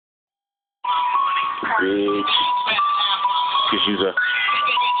bitch. Cause you's a,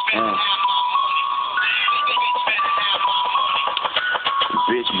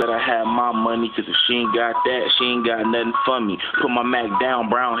 bitch better have my money, cause if she ain't got that, she ain't got nothing for me. Put my Mac down,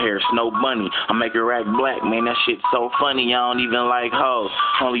 brown hair, Snow Bunny. I make her act black, man, that shit so funny, I don't even like hoes.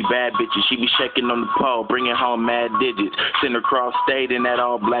 Only bad bitches, she be shaking on the pole, bringing home mad digits. Send her cross state in that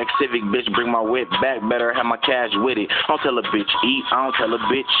all black Civic, bitch, bring my whip back, better have my cash with it. I don't tell a bitch eat, I don't tell a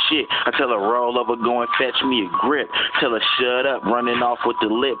bitch shit. I tell her roll over, go and fetch me a grip. Tell her shut up, running off with the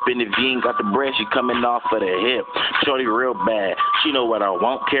lip. And if you ain't got the bread, she coming off of the hip. Shorty real bad, she know what I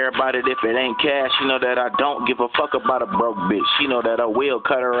won't care about it if it ain't cash. She know that I don't give a fuck about a broke bitch. She know that I will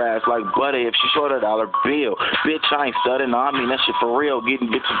cut her ass like butter if she short $1 bill. Bitch, I ain't studying, I mean that shit for real. Getting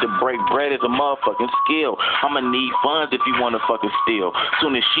bitches to break bread is a motherfucking skill. I'ma need funds if you wanna fucking steal.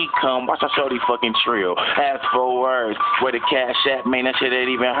 Soon as she come, watch I shorty fucking trill. Ask for words, where the cash at, man, that shit ain't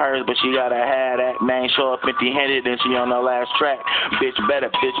even hers, but she gotta have that, man. Show up empty-handed and she on the last track. Bitch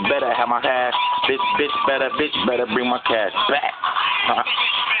better have my cash. Bitch better bring my cash back.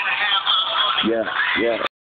 Yeah.